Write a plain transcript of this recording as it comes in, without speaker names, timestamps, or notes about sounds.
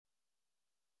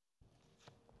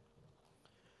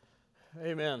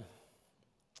Amen.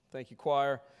 Thank you,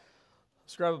 choir.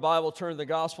 Let's grab a Bible, turn to the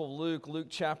Gospel of Luke, Luke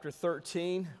chapter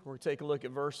 13. We're going to take a look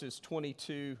at verses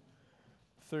 22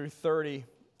 through 30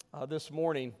 this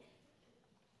morning.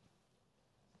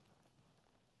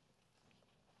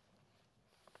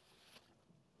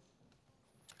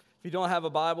 If you don't have a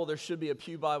Bible, there should be a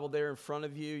pew Bible there in front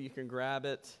of you. You can grab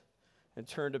it and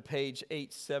turn to page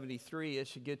 873. It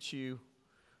should get you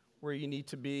where you need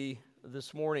to be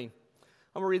this morning.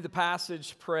 I'm going to read the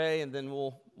passage, pray, and then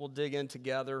we'll dig in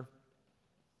together.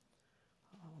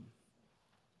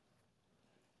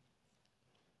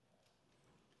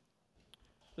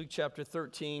 Luke chapter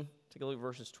 13, take a look at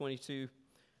verses 22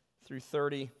 through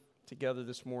 30 together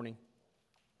this morning.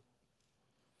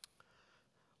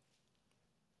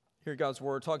 Hear God's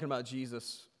word, talking about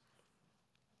Jesus.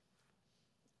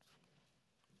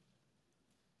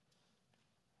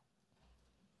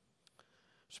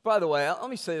 Which, by the way, let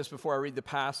me say this before I read the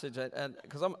passage,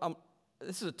 because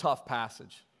this is a tough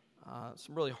passage.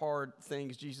 Some really hard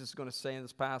things Jesus is going to say in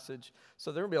this passage.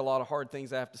 So there will be a lot of hard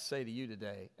things I have to say to you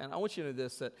today. And I want you to know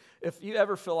this, that if you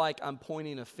ever feel like I'm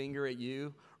pointing a finger at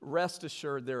you, rest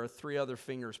assured there are 3 other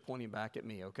fingers pointing back at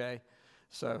me, okay?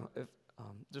 So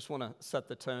just want to set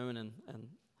the tone and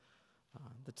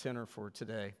the tenor for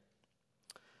today.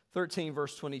 13,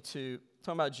 verse 22,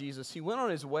 talking about Jesus. He went on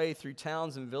his way through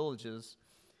towns and villages,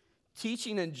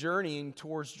 teaching and journeying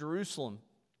towards Jerusalem.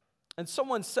 And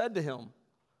someone said to him,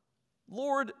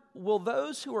 "Lord, will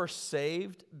those who are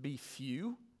saved be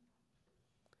few?"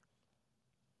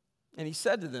 And he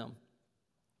said to them,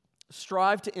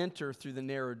 "Strive to enter through the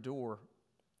narrow door.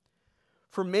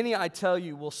 For many, I tell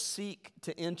you, will seek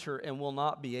to enter and will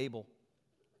not be able.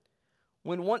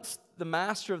 When once the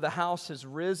master of the house has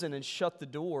risen and shut the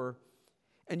door,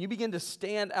 and you begin to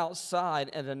stand outside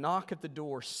and to knock at the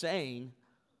door, saying,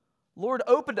 'Lord,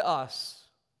 open to us,'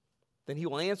 then he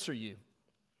will answer you,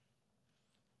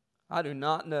 'I do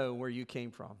not know where you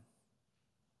came from.'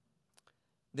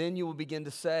 Then you will begin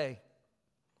to say,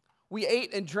 'We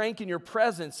ate and drank in your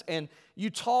presence, and you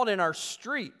taught in our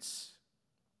streets.'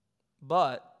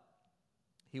 But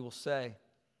he will say,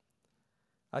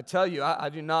 'I tell you, I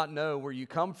do not know where you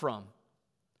come from.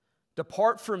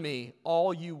 Depart from me,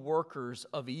 all you workers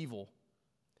of evil.'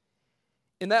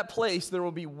 In that place there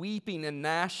will be weeping and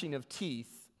gnashing of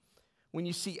teeth when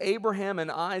you see Abraham and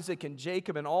Isaac and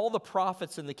Jacob and all the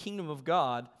prophets in the kingdom of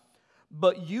God,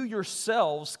 but you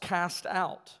yourselves cast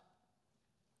out.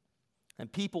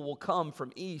 And people will come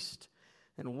from east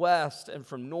and west and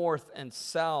from north and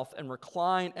south and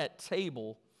recline at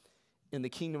table in the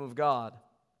kingdom of God.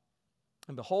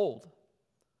 And behold,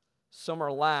 some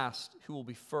are last who will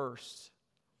be first,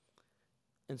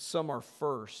 and some are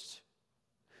first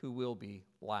who will be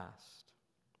last."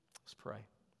 Let's pray.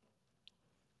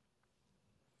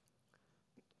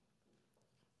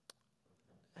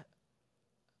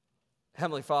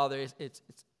 Heavenly Father,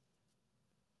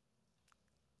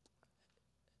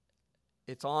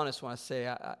 it's honest when I say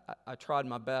I tried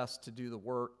my best to do the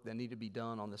work that needed to be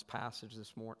done on this passage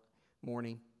this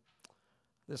morning,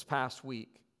 this past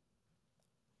week.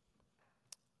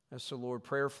 And so, Lord,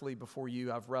 prayerfully before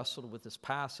you, I've wrestled with this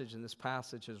passage, and this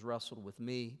passage has wrestled with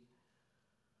me.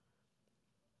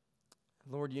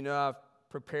 Lord, you know I've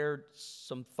prepared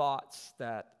some thoughts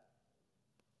that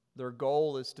their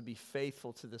goal is to be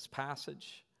faithful to this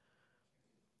passage,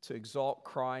 to exalt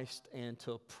Christ, and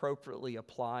to appropriately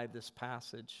apply this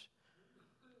passage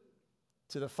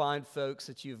to the fine folks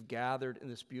that you've gathered in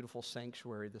this beautiful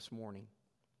sanctuary this morning.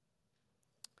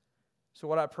 So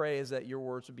what I pray is that your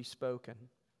words would be spoken,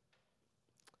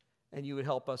 and you would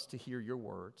help us to hear your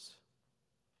words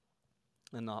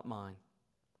and not mine.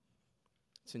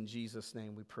 It's in Jesus'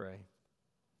 name we pray.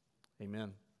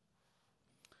 Amen.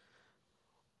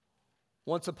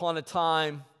 Once upon a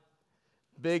time,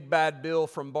 Big Bad Bill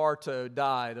from Bartow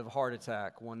died of a heart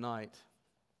attack one night.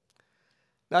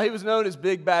 Now, he was known as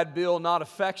Big Bad Bill, not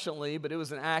affectionately, but it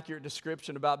was an accurate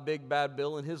description about Big Bad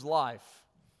Bill and his life.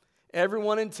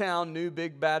 Everyone in town knew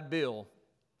Big Bad Bill.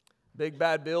 Big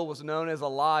Bad Bill was known as a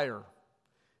liar,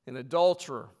 an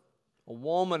adulterer, a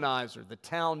womanizer, the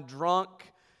town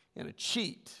drunk, and a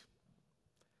cheat.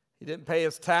 He didn't pay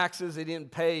his taxes. He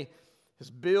didn't pay his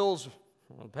bills.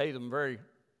 He paid them very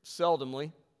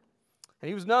seldomly. And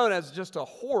he was known as just a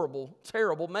horrible,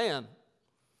 terrible man.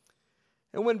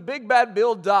 And when Big Bad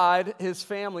Bill died, his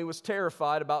family was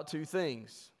terrified about 2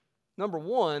 things. Number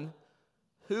one,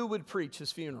 who would preach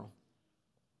his funeral?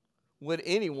 Would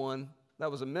anyone that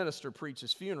was a minister preach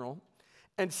his funeral?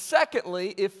 And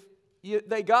secondly, if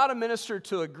they got a minister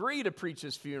to agree to preach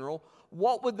his funeral,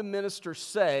 what would the minister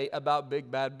say about Big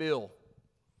Bad Bill?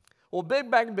 Well,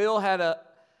 Big Bad Bill had a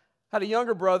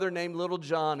younger brother named Little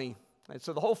Johnny. And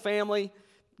so the whole family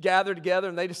gathered together,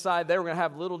 and they decided they were going to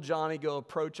have Little Johnny go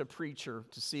approach a preacher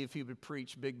to see if he would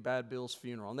preach Big Bad Bill's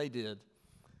funeral. And they did.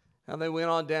 And they went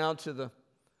on down to the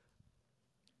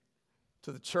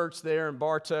church there in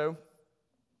Bartow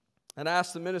and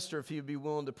asked the minister if he would be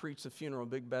willing to preach the funeral of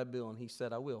Big Bad Bill, and he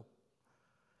said, "I will."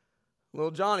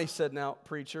 Little Johnny said, "Now,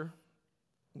 preacher,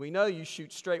 we know you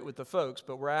shoot straight with the folks,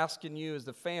 but we're asking you as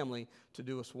the family to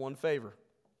do us one favor.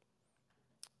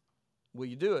 Will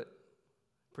you do it?"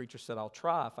 Preacher said, "I'll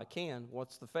try if I can.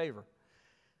 What's the favor?"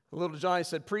 Little Johnny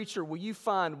said, "Preacher, will you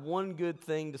find one good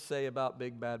thing to say about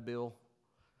Big Bad Bill?"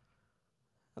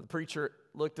 And the preacher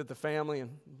looked at the family,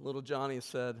 and Little Johnny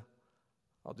said,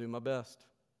 "I'll do my best."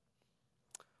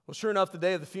 Well, sure enough, the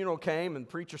day of the funeral came, and the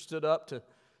preacher stood up to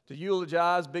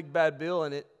eulogize Big Bad Bill,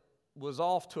 and it was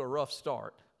off to a rough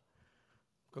start.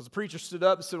 Because the preacher stood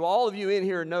up and said, "Well, all of you in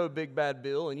here know Big Bad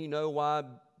Bill, and you know why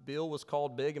Bill was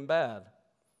called big and bad.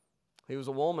 He was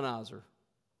a womanizer.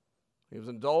 He was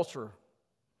an adulterer.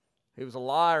 He was a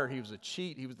liar. He was a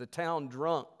cheat. He was the town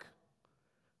drunk."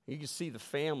 You could see the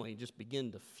family just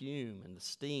begin to fume and the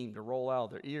steam to roll out of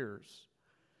their ears.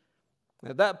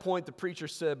 At that point, the preacher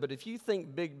said, "But if you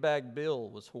think Big Bad Bill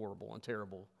was horrible and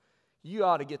terrible, you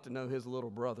ought to get to know his little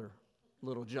brother,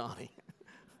 Little Johnny."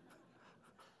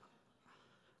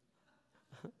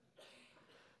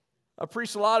 I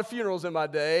preached a lot of funerals in my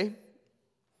day,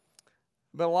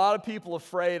 but a lot of people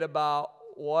afraid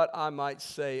about what I might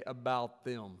say about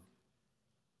them.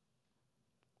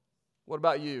 What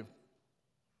about you?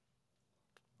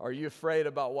 Are you afraid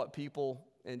about what people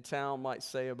in town might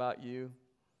say about you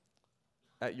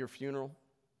at your funeral?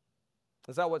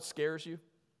 Is that what scares you?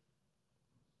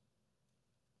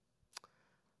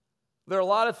 There are a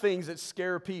lot of things that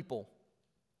scare people.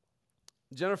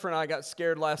 Jennifer and I got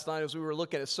scared last night as we were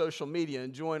looking at social media,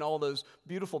 enjoying all those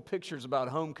beautiful pictures about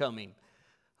homecoming.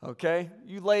 Okay?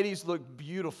 You ladies look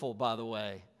beautiful, by the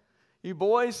way. You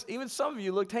boys, even some of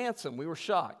you looked handsome. We were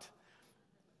shocked.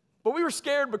 But we were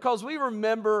scared because we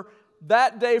remember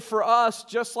that day for us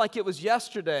just like it was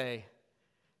yesterday.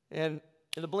 And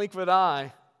in the blink of an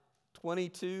eye,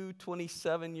 22,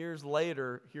 27 years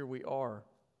later, here we are.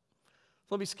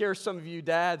 Let me scare some of you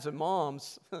dads and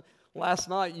moms. Last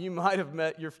night, you might have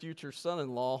met your future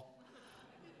son-in-law.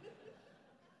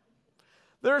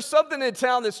 There's something in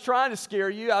town that's trying to scare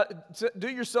you. Do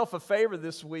yourself a favor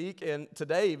this week, and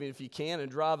today, even if you can, and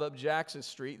drive up Jackson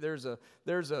Street. There's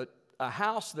a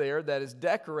house there that is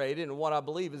decorated, and what I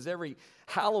believe is every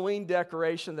Halloween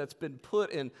decoration that's been put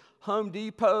in Home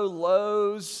Depot,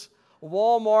 Lowe's,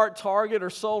 Walmart, Target, or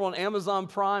sold on Amazon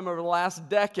Prime over the last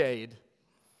decade.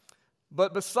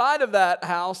 But beside of that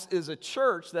house is a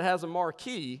church that has a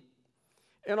marquee,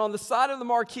 and on the side of the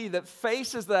marquee that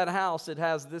faces that house, it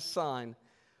has this sign: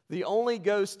 "The only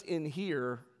ghost in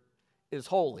here is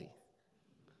holy."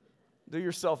 Do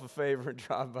yourself a favor and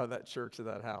drive by that church or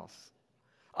that house.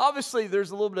 Obviously,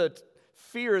 there's a little bit of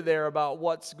fear there about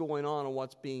what's going on and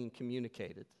what's being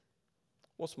communicated.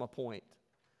 What's my point?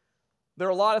 There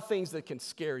are a lot of things that can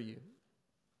scare you.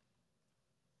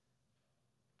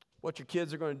 What your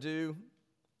kids are going to do,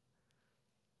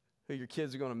 who your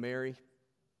kids are going to marry,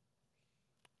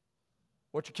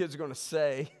 what your kids are going to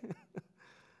say,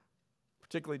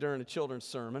 particularly during a children's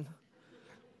sermon,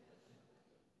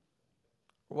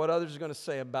 or what others are going to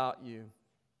say about you.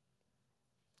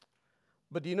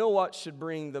 But do you know what should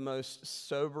bring the most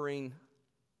sobering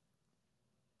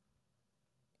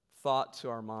thought to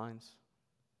our minds?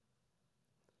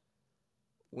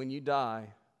 When you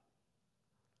die,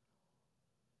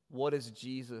 what is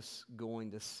Jesus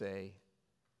going to say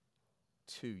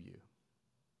to you?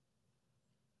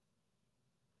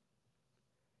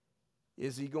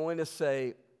 Is he going to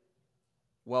say,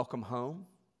 "Welcome home.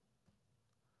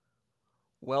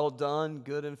 Well done,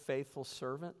 good and faithful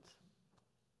servant"?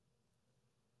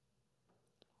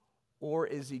 Or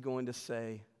is he going to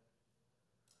say,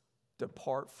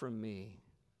 "Depart from me,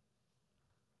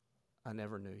 I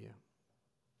never knew you"?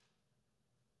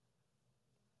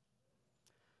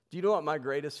 Do you know what my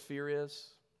greatest fear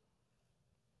is?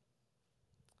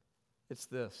 It's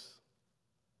this.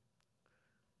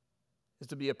 Is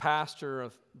to be a pastor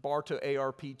of Bartow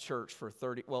ARP Church for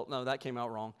 30, well, no, that came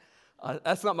out wrong.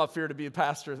 That's not my fear, to be a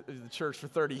pastor of the church for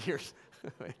 30 years.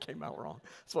 It came out wrong.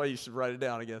 That's why you should write it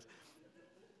down, I guess.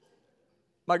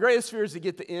 My greatest fear is to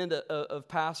get the end of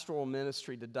pastoral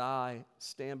ministry, to die,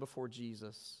 stand before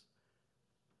Jesus,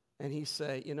 and he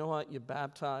say, "You know what? You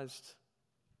baptized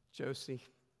Josie.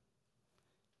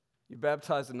 You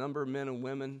baptized a number of men and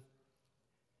women.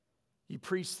 You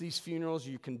preached these funerals,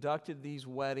 you conducted these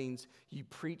weddings, you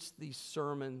preached these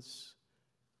sermons.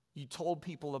 You told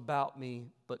people about me,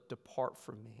 but depart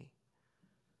from me.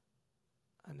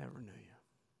 I never knew you.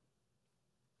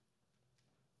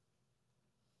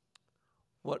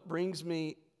 What brings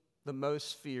me the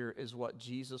most fear is what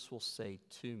Jesus will say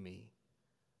to me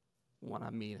when I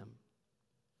meet him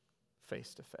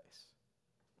face to face.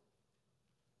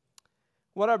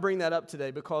 Why do I bring that up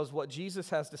today? Because what Jesus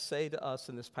has to say to us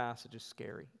in this passage is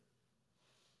scary.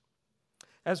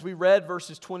 As we read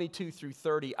verses 22 through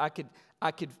 30, I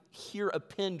could hear a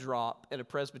pin drop at a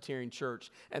Presbyterian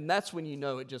church, and that's when you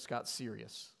know it just got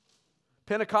serious.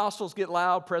 Pentecostals get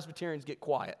loud, Presbyterians get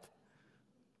quiet.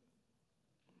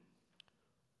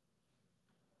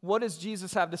 What does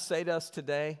Jesus have to say to us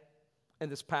today in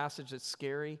this passage that's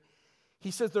scary? He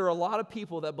says there are a lot of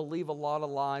people that believe a lot of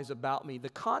lies about me. The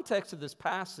context of this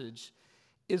passage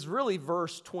is really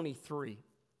verse 23.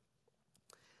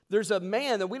 There's a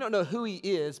man that we don't know who he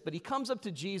is, but he comes up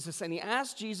to Jesus and he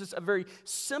asks Jesus a very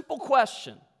simple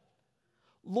question.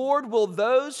 Lord, will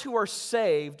those who are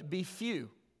saved be few?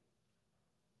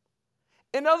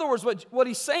 In other words, what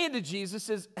he's saying to Jesus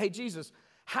is, hey, Jesus,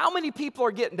 how many people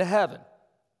are getting to heaven?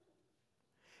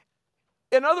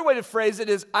 Another way to phrase it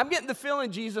is, I'm getting the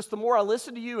feeling, Jesus, the more I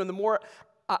listen to you and the more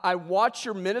I watch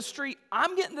your ministry,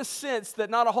 I'm getting the sense that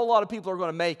not a whole lot of people are going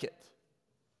to make it.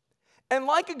 And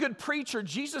like a good preacher,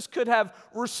 Jesus could have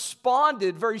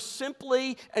responded very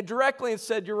simply and directly and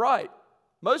said, you're right.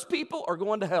 Most people are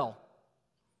going to hell.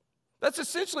 That's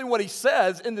essentially what he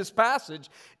says in this passage,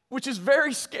 which is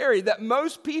very scary, that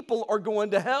most people are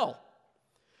going to hell.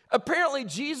 Apparently,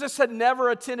 Jesus had never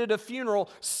attended a funeral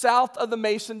south of the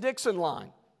Mason-Dixon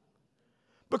line.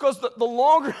 Because the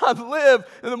longer I live,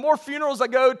 and the more funerals I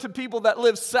go to people that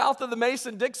live south of the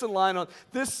Mason-Dixon line on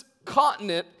this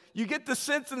continent, you get the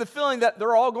sense and the feeling that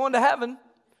they're all going to heaven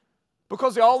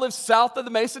because they all live south of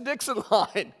the Mason-Dixon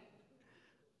line.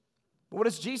 But what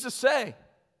does Jesus say?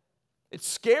 It's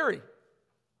scary.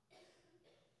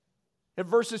 In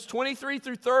verses 23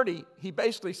 through 30, he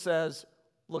basically says,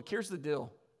 look, here's the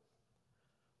deal.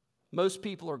 Most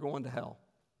people are going to hell.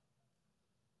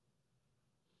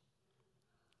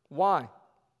 Why?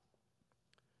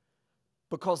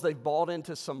 Because they've bought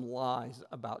into some lies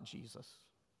about Jesus.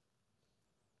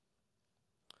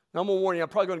 Now, I'm going to warn you, I'm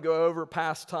probably going to go over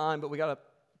past time, but we got a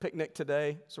picnic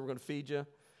today, so we're going to feed you.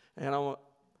 And I want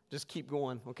to just keep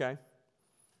going, okay?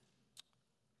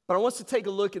 But I want us to take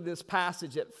a look at this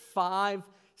passage at 5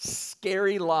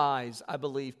 scary lies I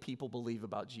believe people believe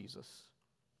about Jesus.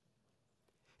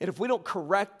 And if we don't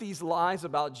correct these lies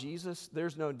about Jesus,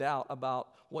 there's no doubt about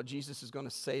what Jesus is going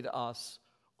to say to us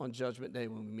on Judgment Day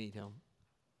when we meet him.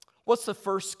 What's the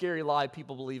first scary lie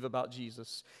people believe about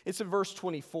Jesus? It's in verse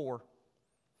 24.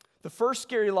 The first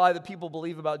scary lie that people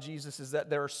believe about Jesus is that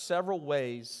there are several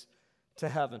ways to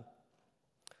heaven.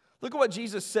 Look at what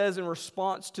Jesus says in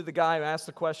response to the guy who asked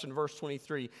the question, verse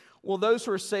 23. Will those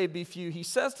who are saved be few? He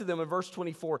says to them in verse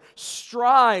 24,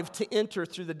 strive to enter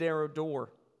through the narrow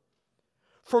door.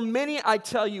 For many, I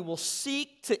tell you, will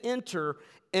seek to enter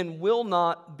and will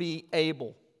not be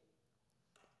able.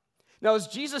 Now, is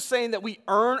Jesus saying that we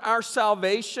earn our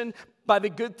salvation by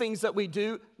the good things that we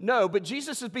do? No, but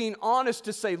Jesus is being honest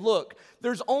to say, look,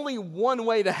 there's only one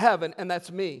way to heaven, and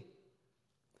that's me.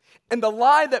 And the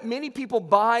lie that many people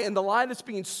buy, and the lie that's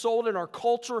being sold in our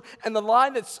culture, and the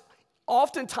lie that's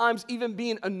oftentimes even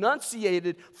being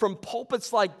enunciated from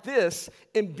pulpits like this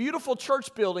in beautiful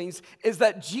church buildings, is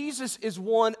that Jesus is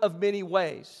one of many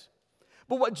ways.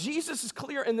 But what Jesus is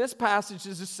clear in this passage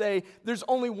is to say there's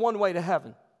only one way to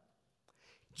heaven.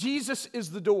 Jesus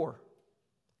is the door.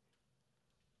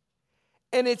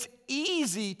 And it's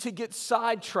easy to get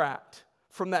sidetracked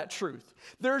from that truth.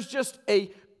 There's just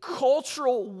a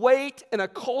cultural weight and a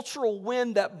cultural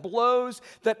wind that blows,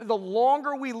 that the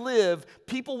longer we live,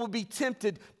 people will be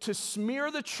tempted to smear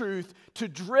the truth, to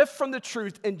drift from the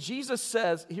truth. And Jesus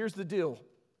says, here's the deal.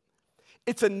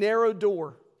 It's a narrow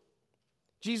door.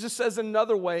 Jesus says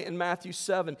another way in Matthew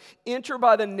 7, enter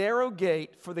by the narrow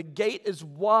gate, for the gate is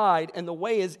wide and the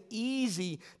way is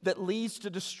easy that leads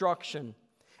to destruction.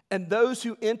 And those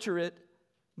who enter it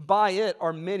by it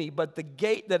are many, but the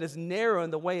gate that is narrow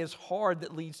and the way is hard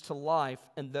that leads to life,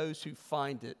 and those who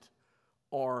find it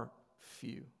are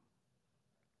few.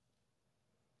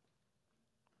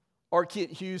 R.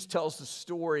 Kent Hughes tells the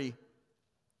story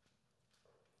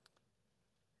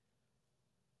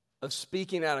of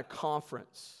speaking at a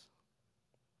conference.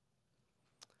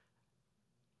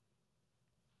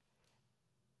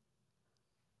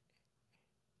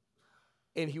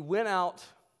 And he went out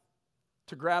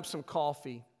to grab some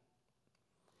coffee.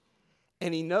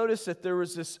 And he noticed that there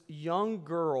was this young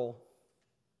girl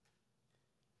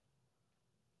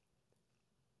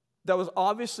that was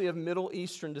obviously of Middle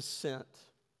Eastern descent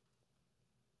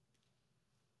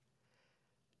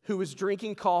who was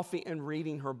drinking coffee and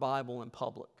reading her Bible in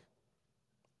public.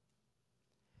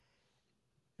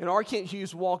 And R. Kent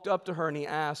Hughes walked up to her and he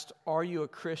asked, "Are you a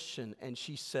Christian?" And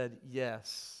she said,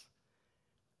 "Yes."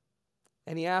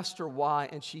 And he asked her why,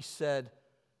 and she said,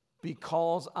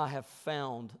 "Because I have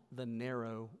found the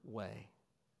narrow way."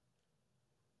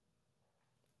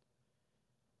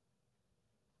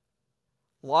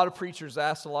 A lot of preachers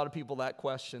asked a lot of people that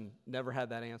question, never had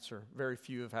that answer. Very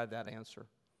few have had that answer.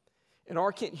 And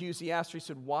R. Kent Hughes, he asked her, he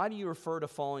said, "Why do you refer to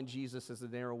following Jesus as the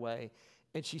narrow way?"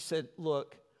 And she said,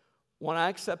 "Look, when I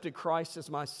accepted Christ as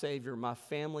my Savior, my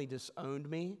family disowned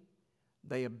me.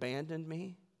 They abandoned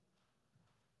me.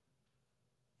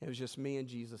 It was just me and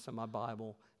Jesus and my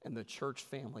Bible and the church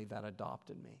family that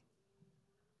adopted me."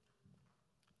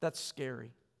 That's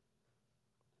scary.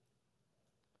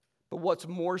 But what's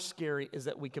more scary is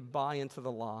that we could buy into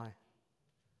the lie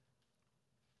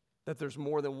that there's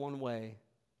more than one way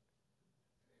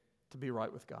to be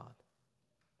right with God.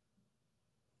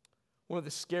 One of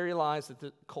the scary lies that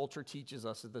the culture teaches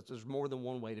us is that there's more than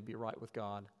one way to be right with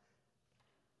God.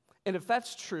 And if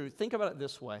that's true, think about it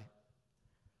this way.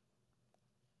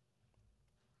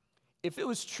 If it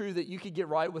was true that you could get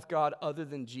right with God other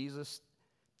than Jesus,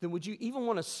 then would you even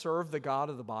want to serve the God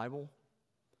of the Bible?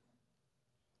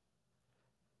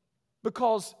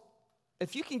 Because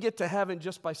if you can get to heaven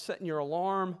just by setting your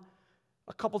alarm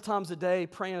a couple times a day,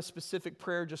 praying a specific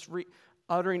prayer, just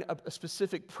uttering a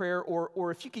specific prayer, or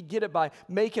if you could get it by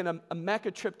making a Mecca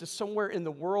trip to somewhere in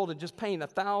the world and just paying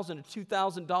 $1,000 or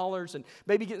 $2,000 and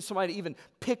maybe getting somebody to even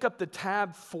pick up the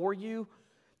tab for you,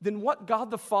 then what God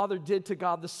the Father did to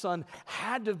God the Son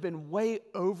had to have been way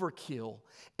overkill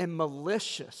and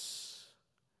malicious.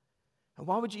 And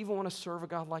why would you even want to serve a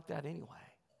God like that anyway?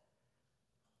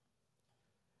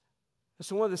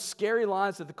 So one of the scary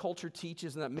lies that the culture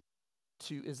teaches and that many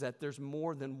to is that there's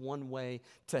more than one way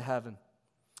to heaven.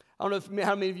 I don't know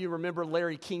how many of you remember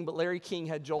Larry King, but Larry King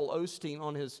had Joel Osteen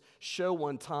on his show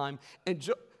one time, and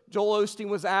Joel Osteen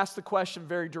was asked the question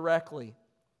very directly,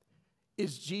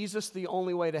 "Is Jesus the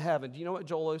only way to heaven?" Do you know what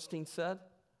Joel Osteen said?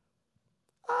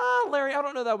 Larry, I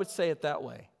don't know that I would say it that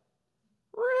way."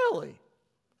 Really?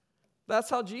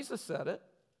 That's how Jesus said it.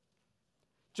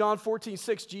 John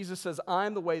 14:6, Jesus says, "I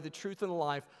am the way, the truth, and the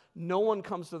life. No one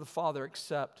comes to the Father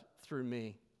except through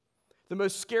me." The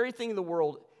most scary thing in the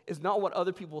world is not what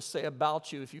other people say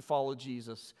about you if you follow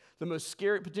Jesus. The most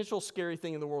potential scary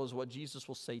thing in the world is what Jesus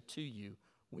will say to you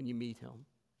when you meet him.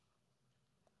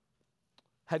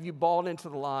 Have you bought into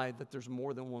the lie that there's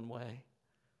more than one way?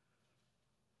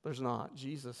 There's not.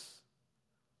 Jesus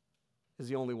is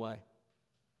the only way.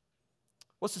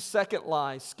 What's the second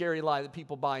lie, scary lie that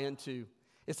people buy into?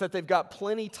 It's that they've got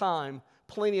plenty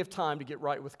of time to get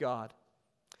right with God.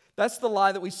 That's the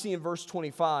lie that we see in verse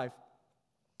 25.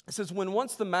 It says, "When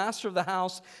once the master of the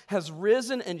house has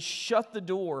risen and shut the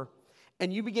door,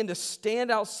 and you begin to stand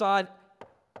outside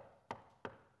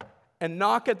and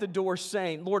knock at the door,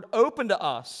 saying, 'Lord, open to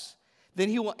us,' then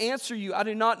he will answer you, 'I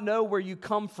do not know where you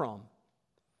come from.'"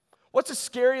 What's a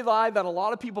scary lie that a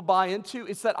lot of people buy into?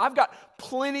 It's that I've got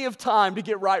plenty of time to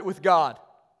get right with God.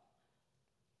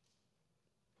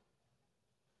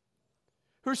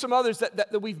 Who are some others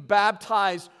that we've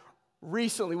baptized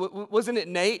recently? Wasn't it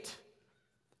Nate?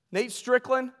 Nate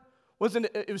Strickland?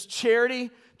 It was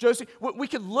Charity? Josie? We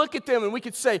could look at them and we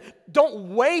could say,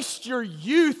 don't waste your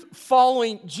youth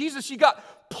following Jesus. You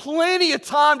got plenty of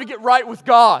time to get right with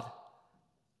God.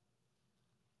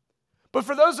 But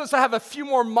for those of us that have a few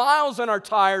more miles on our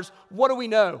tires, what do we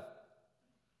know?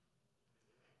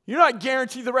 You're not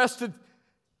guaranteed the rest of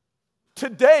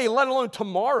today, let alone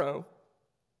tomorrow.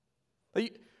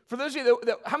 For those of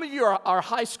you how many of you are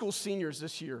high school seniors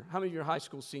this year? How many of you are high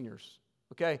school seniors?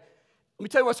 Okay. Let me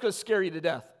tell you what's going to scare you to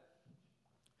death.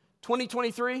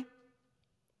 2023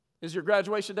 is your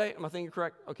graduation date. Am I thinking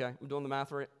correct? Okay. I'm doing the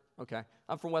math right. Okay.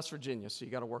 I'm from West Virginia, so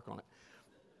you got to work on it.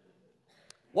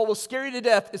 What will scare you to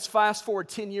death is fast forward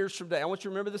 10 years from today. I want you to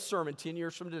remember this sermon 10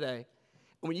 years from today.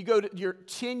 And when you go to your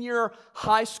 10-year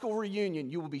high school reunion,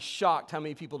 you will be shocked how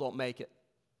many people don't make it.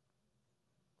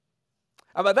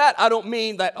 And by that, I don't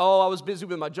mean that, I was busy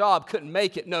with my job, couldn't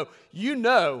make it. No,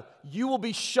 you will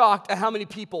be shocked at how many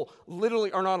people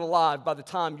literally are not alive by the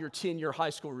time your 10-year high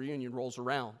school reunion rolls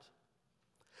around.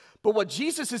 But what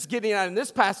Jesus is getting at in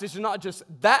this passage is not just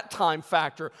that time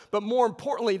factor, but more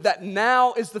importantly, that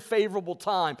now is the favorable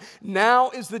time.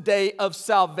 Now is the day of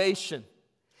salvation.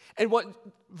 And what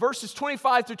verses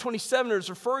 25 through 27 is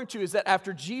referring to is that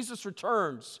after Jesus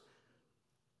returns,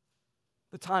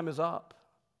 the time is up.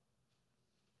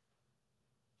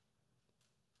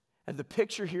 And the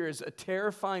picture here is a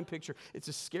terrifying picture. It's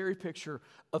a scary picture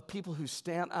of people who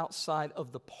stand outside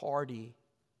of the party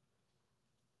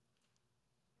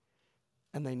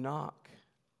and they knock.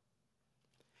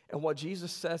 And what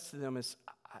Jesus says to them is,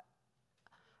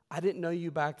 I didn't know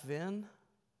you back then,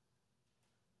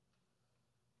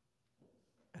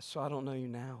 and so I don't know you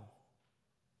now.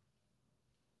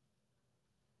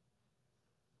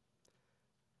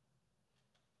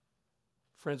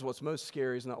 Friends, what's most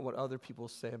scary is not what other people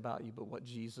say about you, but what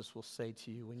Jesus will say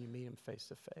to you when you meet him face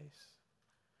to face.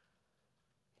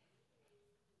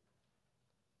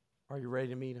 Are you ready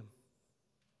to meet him?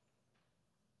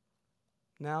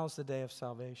 Now is the day of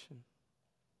salvation.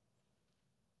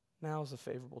 Now is a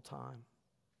favorable time.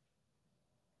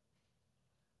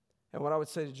 And what I would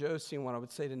say to Josie, and what I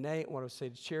would say to Nate, and what I would say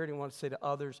to Charity, and what I would say to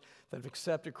others that have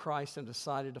accepted Christ and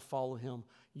decided to follow him,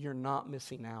 you're not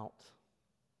missing out.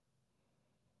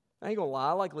 I ain't gonna lie,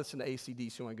 I like listening to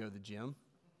AC/DC when I go to the gym.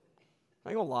 I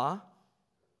ain't gonna lie.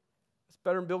 It's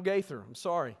better than Bill Gaither, I'm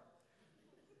sorry.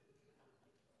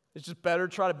 It's just better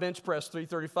to try to bench press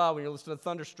 335 when you're listening to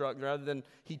Thunderstruck rather than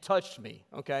He Touched Me,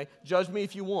 okay? Judge me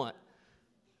if you want.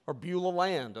 Or Beulah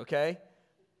Land, okay?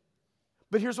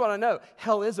 But here's what I know.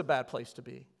 Hell is a bad place to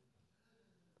be.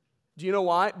 Do you know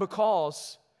why?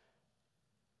 Because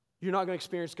you're not going to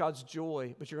experience God's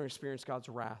joy, but you're going to experience God's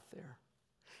wrath there.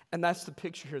 And that's the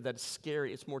picture here that is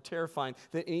scary. It's more terrifying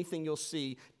than anything you'll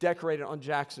see decorated on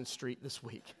Jackson Street this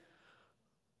week.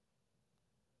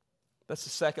 That's the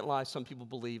second lie some people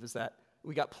believe, is that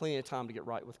we got plenty of time to get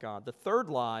right with God. The third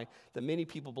lie that many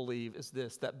people believe is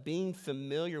this, that being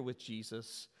familiar with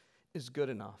Jesus is good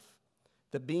enough.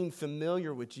 That being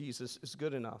familiar with Jesus is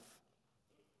good enough.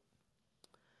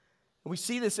 And we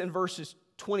see this in verses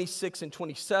 26 and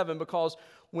 27 because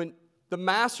when the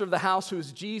master of the house, who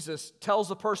is Jesus, tells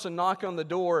the person knocking on the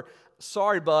door,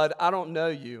 sorry, bud, I don't know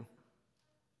you.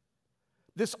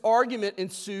 This argument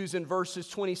ensues in verses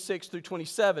 26 through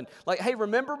 27. Like, hey,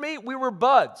 remember me? We were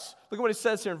buds. Look at what it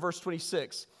says here in verse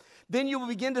 26. Then you will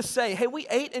begin to say, hey, we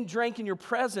ate and drank in your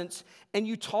presence, and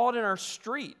you taught in our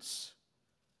streets.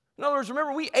 In other words,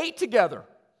 remember, we ate together.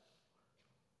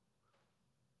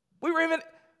 We were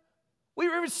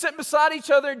even sitting beside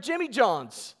each other at Jimmy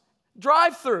John's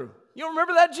drive-thru. You don't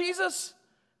remember that, Jesus?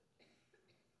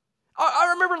 I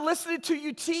remember listening to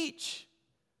you teach.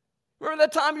 Remember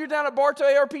that time you were down at Bartow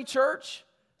ARP Church?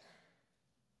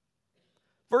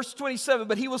 Verse 27,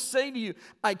 but he will say to you,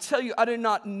 I tell you, I do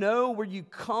not know where you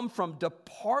come from.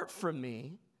 Depart from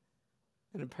me.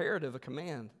 An imperative, a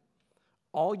command.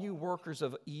 All you workers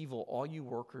of evil, all you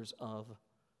workers of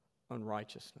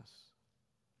unrighteousness.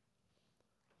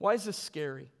 Why is this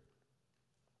scary?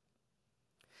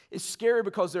 It's scary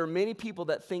because there are many people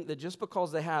that think that just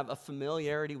because they have a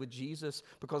familiarity with Jesus,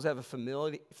 because they have a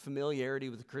familiarity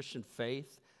with the Christian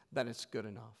faith, that it's good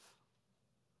enough.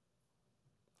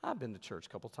 I've been to church a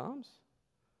couple times.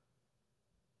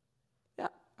 Yeah,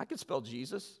 I could spell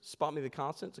Jesus, spot me the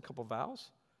consonants, a couple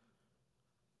vowels.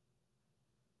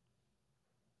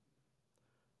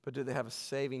 But do they have a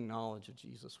saving knowledge of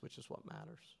Jesus, which is what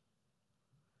matters?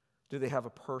 Do they have a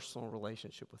personal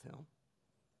relationship with him?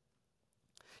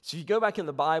 So if you go back in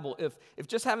the Bible, if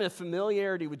just having a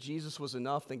familiarity with Jesus was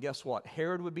enough, then guess what?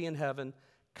 Herod would be in heaven,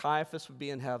 Caiaphas would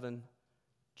be in heaven,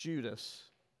 Judas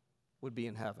would be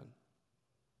in heaven.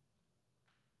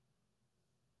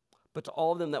 But to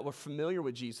all of them that were familiar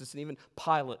with Jesus, and even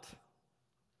Pilate,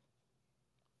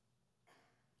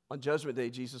 on Judgment Day,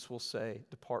 Jesus will say,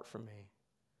 depart from me.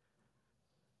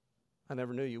 I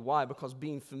never knew you. Why? Because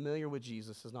being familiar with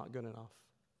Jesus is not good enough.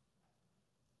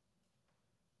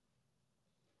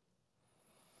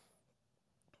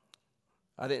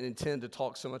 I didn't intend to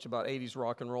talk so much about 80s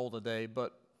rock and roll today,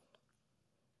 but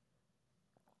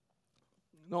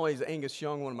not only is Angus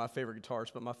Young one of my favorite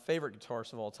guitarists, but my favorite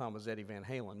guitarist of all time was Eddie Van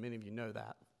Halen. Many of you know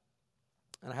that.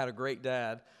 And I had a great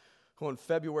dad who on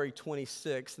February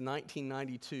 26,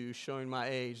 1992, showing my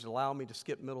age, allowed me to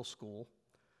skip middle school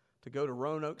to go to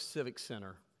Roanoke Civic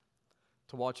Center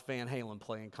to watch Van Halen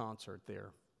play in concert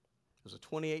there. It was a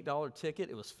 $28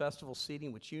 ticket. It was festival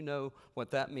seating, which you know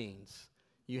what that means.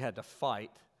 You had to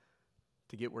fight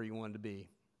to get where you wanted to be.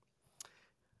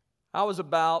 I was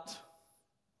about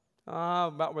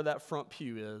where that front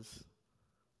pew is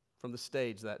from the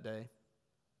stage that day.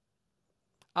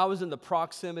 I was in the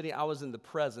proximity, I was in the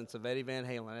presence of Eddie Van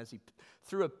Halen. As he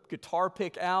threw a guitar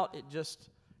pick out, it just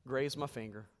grazed my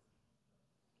finger.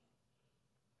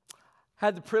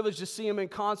 Had the privilege to see him in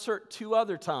concert 2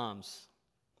 other times.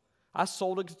 I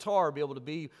sold a guitar to be able to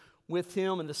be with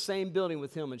him in the same building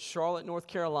with him in Charlotte, North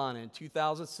Carolina in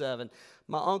 2007.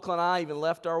 My uncle and I even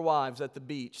left our wives at the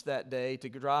beach that day to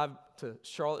drive to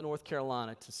Charlotte, North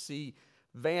Carolina to see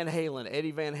Van Halen,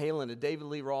 Eddie Van Halen and David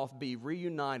Lee Roth be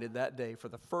reunited that day for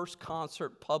the first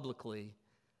concert publicly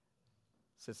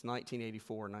since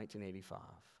 1984, 1985.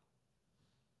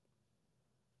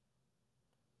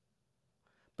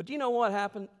 But do you know what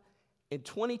happened? In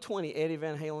 2020, Eddie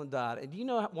Van Halen died. And do you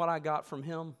know what I got from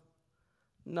him?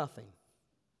 Nothing.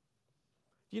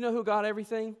 Do you know who got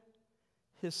everything?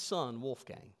 His son,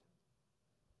 Wolfgang.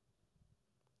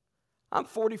 I'm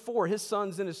 44. His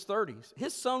son's in his 30s.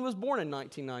 His son was born in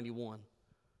 1991.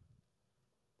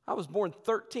 I was born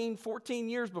 13, 14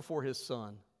 years before his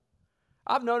son.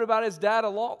 I've known about his dad a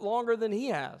lot longer than he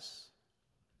has.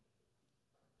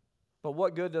 But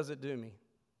what good does it do me?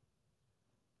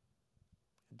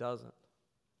 It doesn't.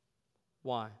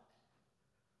 Why?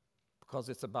 Because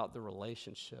it's about the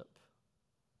relationship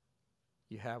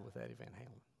you have with Eddie Van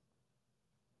Halen.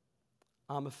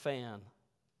 I'm a fan.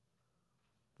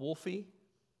 Wolfie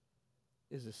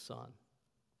is his son.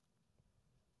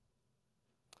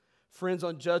 Friends,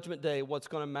 on Judgment Day, what's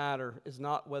going to matter is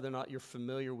not whether or not you're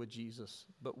familiar with Jesus,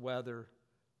 but whether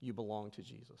you belong to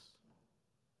Jesus.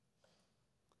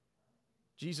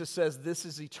 Jesus says, this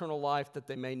is eternal life, that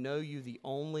they may know you, the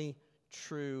only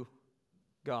true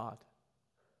God.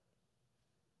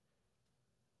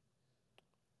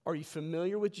 Are you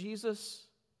familiar with Jesus?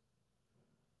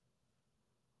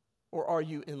 Or are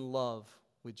you in love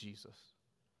with Jesus?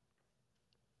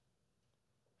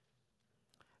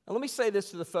 Now let me say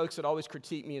this to the folks that always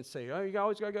critique me and say, oh, you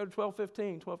always got to go to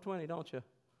 12:15, 12:20, don't you?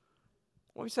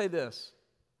 Let me say this.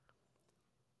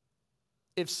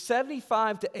 If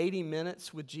 75 to 80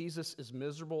 minutes with Jesus is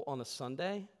miserable on a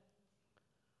Sunday,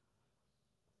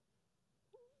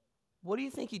 what do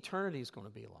you think eternity is going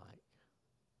to be like?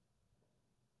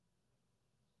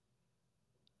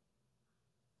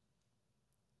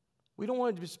 We don't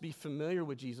want to just be familiar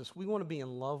with Jesus. We want to be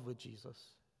in love with Jesus.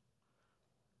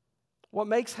 What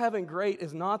makes heaven great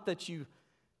is not that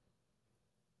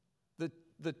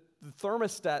the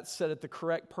thermostat set at the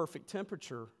correct perfect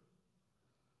temperature,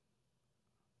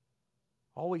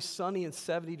 always sunny and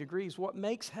 70 degrees. What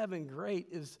makes heaven great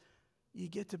is you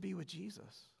get to be with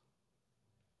Jesus.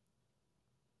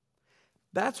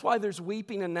 That's why there's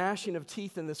weeping and gnashing of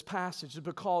teeth in this passage,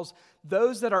 because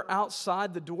those that are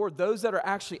outside the door, those that are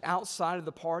actually outside of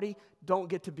the party, don't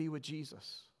get to be with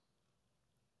Jesus.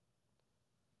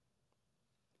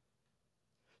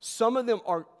 Some of them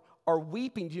are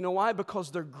weeping. Do you know why?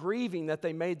 Because they're grieving that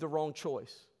they made the wrong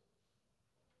choice.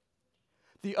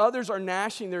 The others are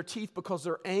gnashing their teeth because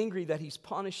they're angry that he's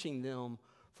punishing them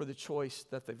for the choice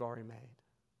that they've already made.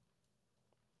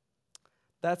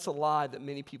 That's a lie that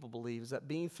many people believe, is that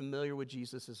being familiar with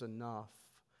Jesus is enough,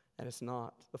 and it's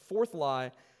not. The fourth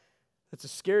lie, that's a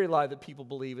scary lie that people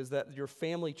believe, is that your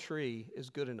family tree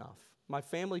is good enough. My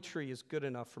family tree is good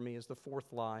enough for me is the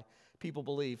fourth lie people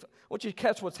believe. I want you to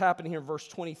catch what's happening here in verse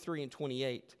 23 and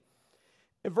 28.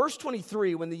 In verse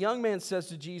 23, when the young man says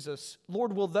to Jesus,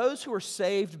 Lord, will those who are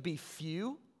saved be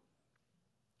few?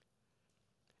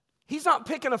 He's not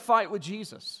picking a fight with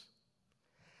Jesus.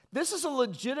 This is a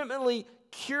legitimately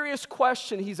curious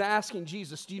question he's asking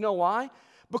Jesus. Do you know why?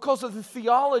 Because of the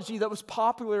theology that was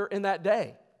popular in that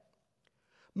day.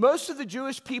 Most of the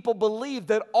Jewish people believed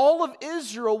that all of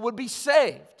Israel would be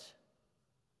saved.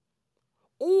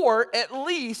 Or at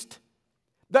least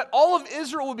that all of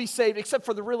Israel would be saved except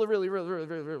for the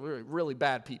really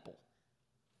bad people.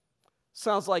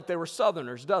 Sounds like they were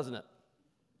Southerners, doesn't it?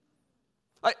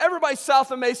 Like everybody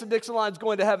south of Mason-Dixon line is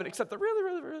going to heaven except the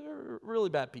really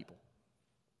bad people.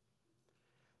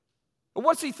 And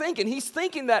what's he thinking? He's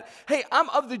thinking that, hey, I'm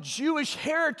of the Jewish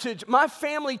heritage. My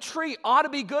family tree ought to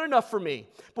be good enough for me.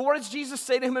 But what does Jesus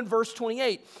say to him in verse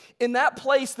 28? In that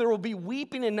place there will be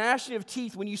weeping and gnashing of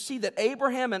teeth when you see that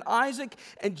Abraham and Isaac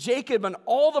and Jacob and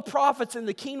all the prophets in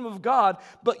the kingdom of God,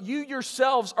 but you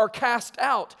yourselves are cast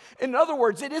out. In other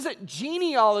words, it isn't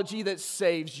genealogy that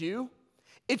saves you.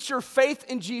 It's your faith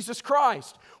in Jesus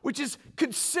Christ, which is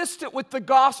consistent with the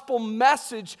gospel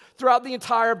message throughout the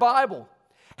entire Bible.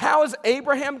 How is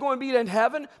Abraham going to be in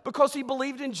heaven? Because he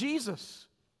believed in Jesus.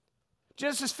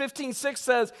 Genesis 15:6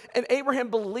 says, and Abraham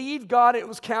believed God and it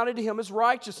was counted to him as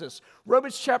righteousness.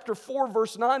 Romans chapter 4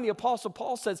 verse 9, the Apostle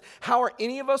Paul says, how are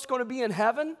any of us going to be in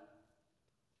heaven?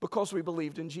 Because we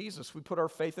believed in Jesus. We put our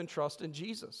faith and trust in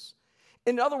Jesus.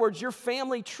 In other words, your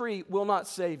family tree will not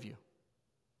save you.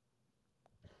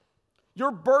 Your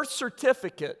birth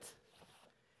certificate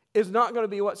is not going to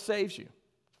be what saves you.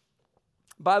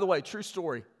 By the way, true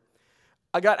story.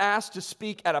 I got asked to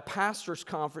speak at a pastor's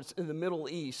conference in the Middle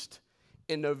East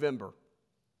in November.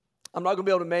 I'm not going to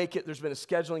be able to make it. There's been a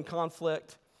scheduling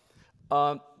conflict.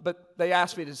 But they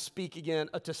asked me to speak again,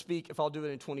 if I'll do it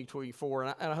in 2024,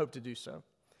 and I hope to do so.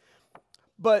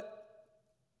 But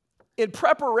in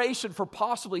preparation for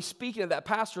possibly speaking at that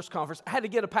pastor's conference, I had to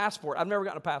get a passport. I've never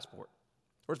gotten a passport.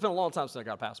 Or it's been a long time since I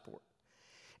got a passport.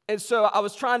 And so I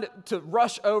was trying to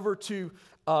rush over to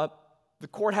the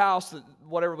courthouse,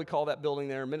 whatever we call that building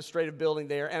there, administrative building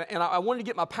there, and I wanted to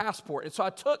get my passport. And so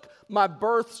I took my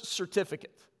birth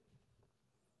certificate.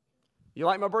 You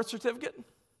like my birth certificate?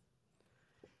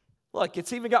 Look,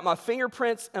 it's even got my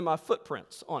fingerprints and my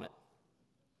footprints on it.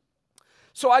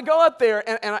 So I go up there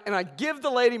and I give the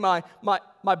lady my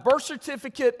birth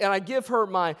certificate and I give her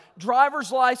my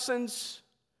driver's license.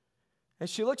 And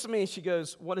she looks at me and she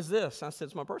goes, "What is this?" And I said,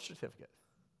 "It's my birth certificate."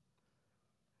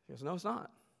 She goes, "No, it's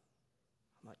not."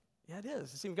 I'm like, "Yeah, it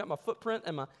is. It's even got my footprint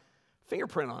and my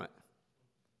fingerprint on it."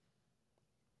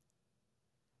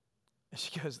 And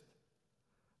she goes,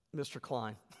 "Mr.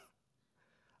 Cline,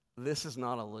 this is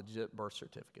not a legit birth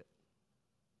certificate."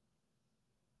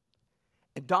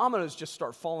 And dominoes just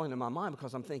start falling in my mind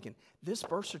because I'm thinking, this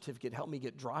birth certificate helped me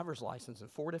get driver's license in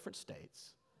 4 different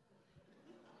states.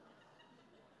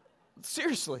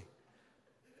 Seriously.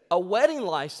 A wedding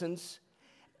license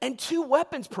and 2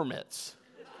 weapons permits.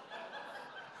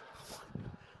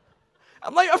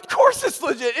 I'm like, of course it's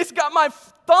legit. It's got my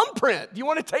thumbprint. Do you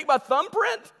want to take my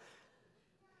thumbprint?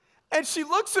 And she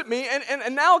looks at me,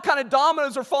 and now kind of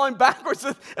dominoes are falling backwards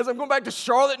as I'm going back to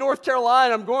Charlotte, North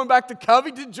Carolina. I'm going back to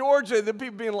Covington, Georgia. And then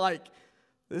people being like,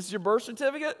 "This is your birth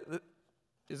certificate?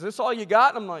 Is this all you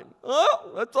got?" And I'm like,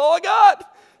 "Oh, that's all I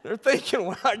got." They're thinking,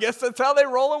 well, I guess that's how they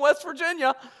roll in West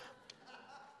Virginia.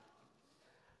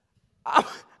 I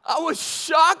was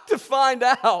shocked to find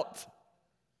out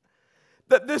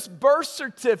that this birth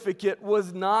certificate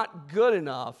was not good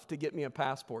enough to get me a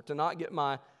passport, to not get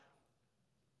my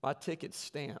ticket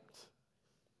stamped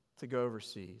to go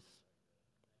overseas.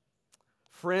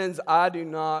 Friends, I do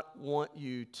not want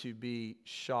you to be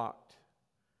shocked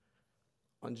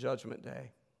on Judgment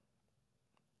Day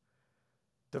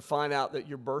to find out that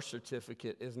your birth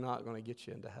certificate is not going to get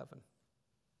you into heaven.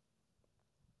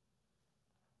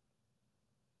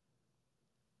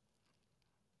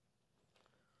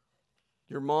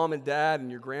 Your mom and dad and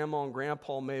your grandma and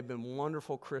grandpa may have been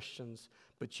wonderful Christians,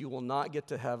 but you will not get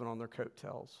to heaven on their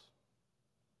coattails.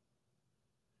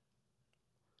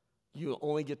 You will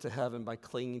only get to heaven by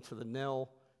clinging to the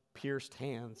nail-pierced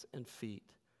hands and feet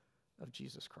of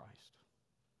Jesus Christ.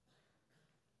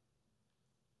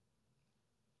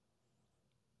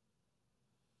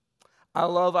 I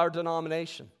love our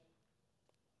denomination.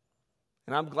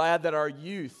 And I'm glad that our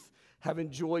youth have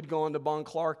enjoyed going to Bon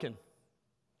Clarkin.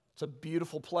 It's a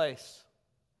beautiful place.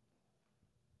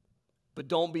 But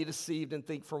don't be deceived and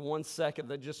think for 1 second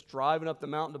that just driving up the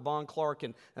mountain to Bon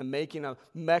Clarkin and making a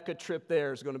Mecca trip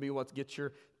there is going to be what gets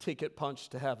your ticket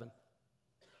punched to heaven.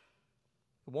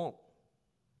 It won't.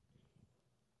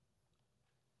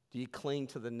 Do you cling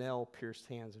to the nail-pierced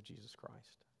hands of Jesus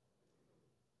Christ?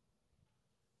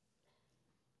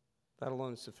 That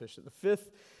alone is sufficient. The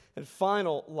 5th and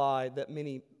final lie that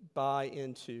many buy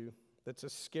into, that's a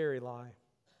scary lie,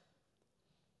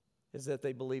 is that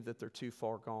they believe that they're too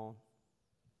far gone.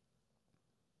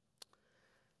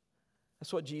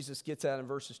 That's what Jesus gets at in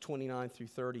verses 29 through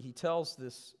 30. He tells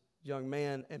this young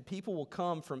man, "And people will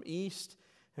come from east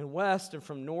and west and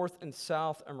from north and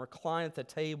south and recline at the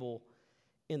table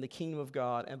in the kingdom of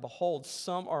God. And behold,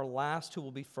 some are last who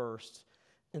will be first,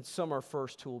 and some are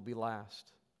first who will be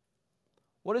last."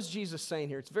 What is Jesus saying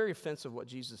here? It's very offensive what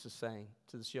Jesus is saying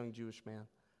to this young Jewish man.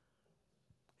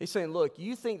 He's saying, look,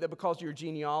 you think that because of your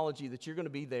genealogy that you're going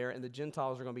to be there and the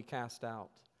Gentiles are going to be cast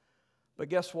out. But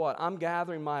guess what? I'm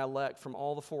gathering my elect from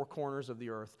all the 4 corners of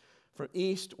the earth, from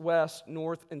east, west,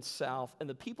 north, and south. And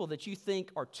the people that you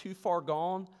think are too far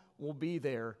gone will be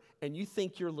there. And you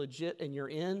think you're legit and you're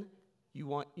in,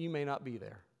 you may not be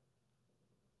there.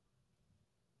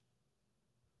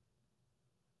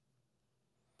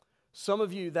 Some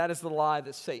of you, that is the lie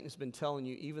that Satan has been telling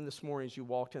you even this morning as you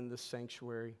walked into this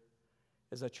sanctuary,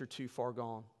 is that you're too far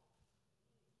gone.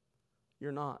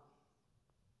 You're not.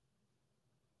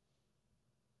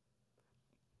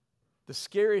 The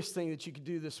scariest thing that you could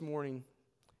do this morning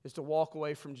is to walk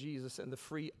away from Jesus and the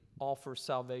free offer of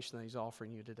salvation that He's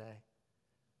offering you today.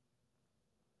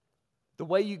 The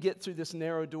way you get through this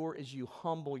narrow door is you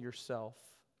humble yourself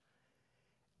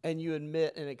and you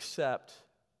admit and accept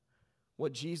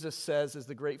what Jesus says is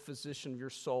the great physician of your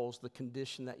souls, the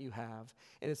condition that you have.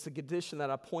 And it's the condition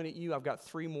that I point at you. I've got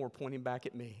 3 more pointing back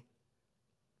at me.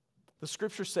 The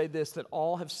scriptures say this, that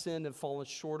all have sinned and fallen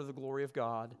short of the glory of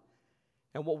God,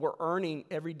 and what we're earning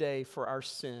every day for our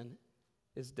sin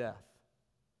is death.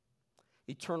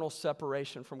 Eternal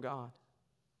separation from God.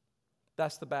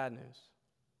 That's the bad news.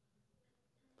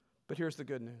 But here's the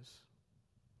good news.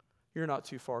 You're not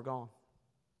too far gone.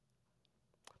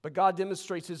 But God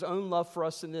demonstrates His own love for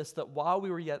us in this, that while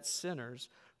we were yet sinners,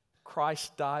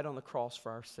 Christ died on the cross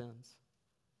for our sins.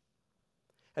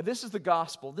 And this is the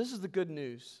gospel. This is the good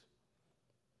news.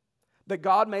 That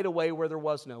God made a way where there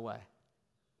was no way.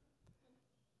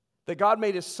 That God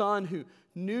made His Son who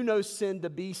knew no sin to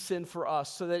be sin for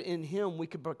us, so that in Him we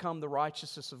could become the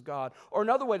righteousness of God. Or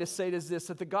another way to say it is this,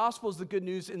 that the gospel is the good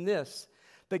news in this,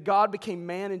 that God became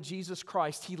man in Jesus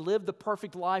Christ. He lived the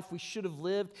perfect life we should have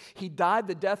lived. He died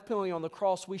the death penalty on the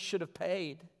cross we should have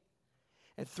paid.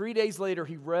 And 3 days later,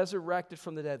 He resurrected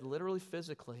from the dead, literally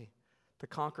physically, to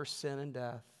conquer sin and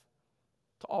death,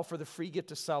 to offer the free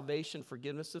gift of salvation,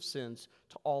 forgiveness of sins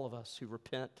to all of us who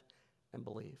repent and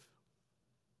believe.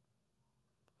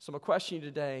 So my question to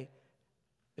you today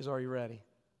is, are you ready?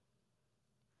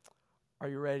 Are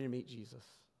you ready to meet Jesus?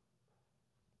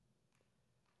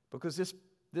 Because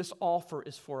this offer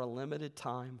is for a limited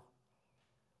time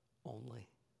only.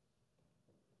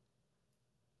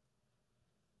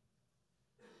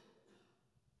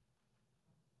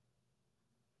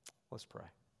 Let's pray.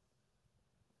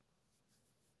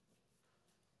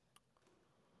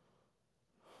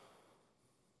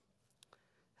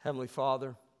 Heavenly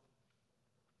Father,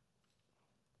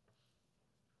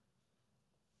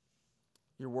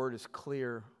 Your word is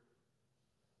clear.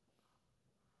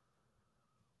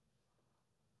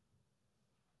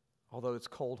 Although it's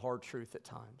cold, hard truth at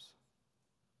times.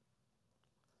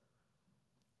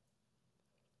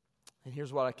 And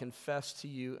here's what I confess to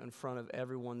You in front of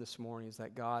everyone this morning is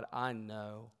that, God, I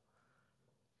know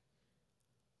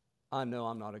I'm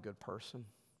not a good person.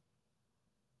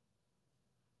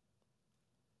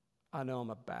 I know I'm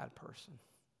a bad person.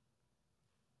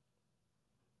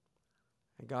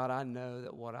 And God, I know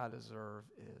that what I deserve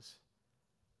is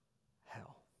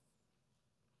hell.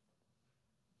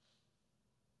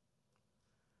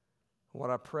 What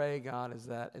I pray, God, is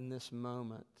that in this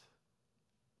moment,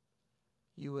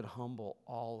 You would humble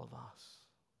all of us.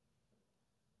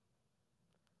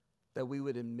 That we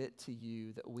would admit to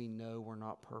You that we know we're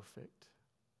not perfect.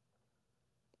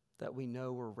 That we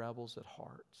know we're rebels at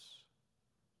hearts.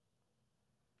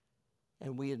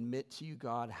 And we admit to You,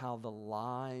 God, how the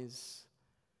lies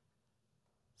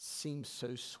seem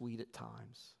so sweet at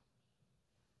times.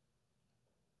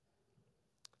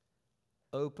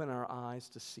 Open our eyes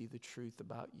to see the truth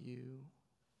about You.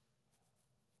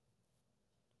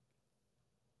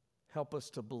 Help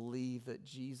us to believe that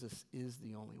Jesus is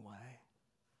the only way.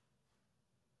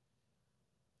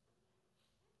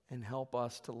 And help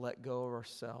us to let go of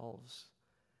ourselves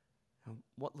and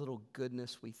what little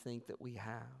goodness we think that we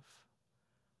have.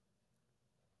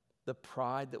 The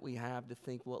pride that we have to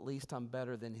think, well, at least I'm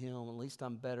better than him, at least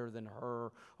I'm better than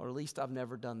her, or at least I've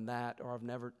never done that, or I've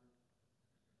never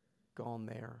gone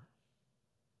there.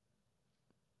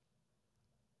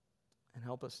 And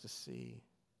help us to see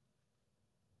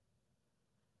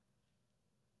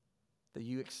that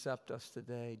You accept us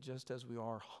today just as we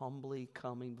are, humbly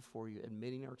coming before You,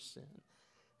 admitting our sin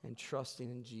and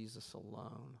trusting in Jesus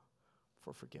alone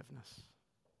for forgiveness.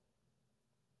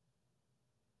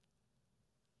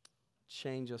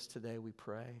 Change us today, we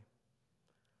pray.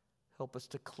 Help us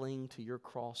to cling to Your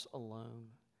cross alone.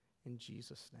 In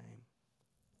Jesus'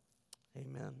 name,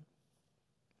 amen.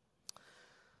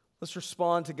 Let's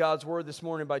respond to God's word this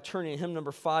morning by turning to hymn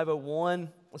number 501.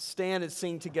 Let's stand and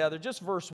sing together. Just verse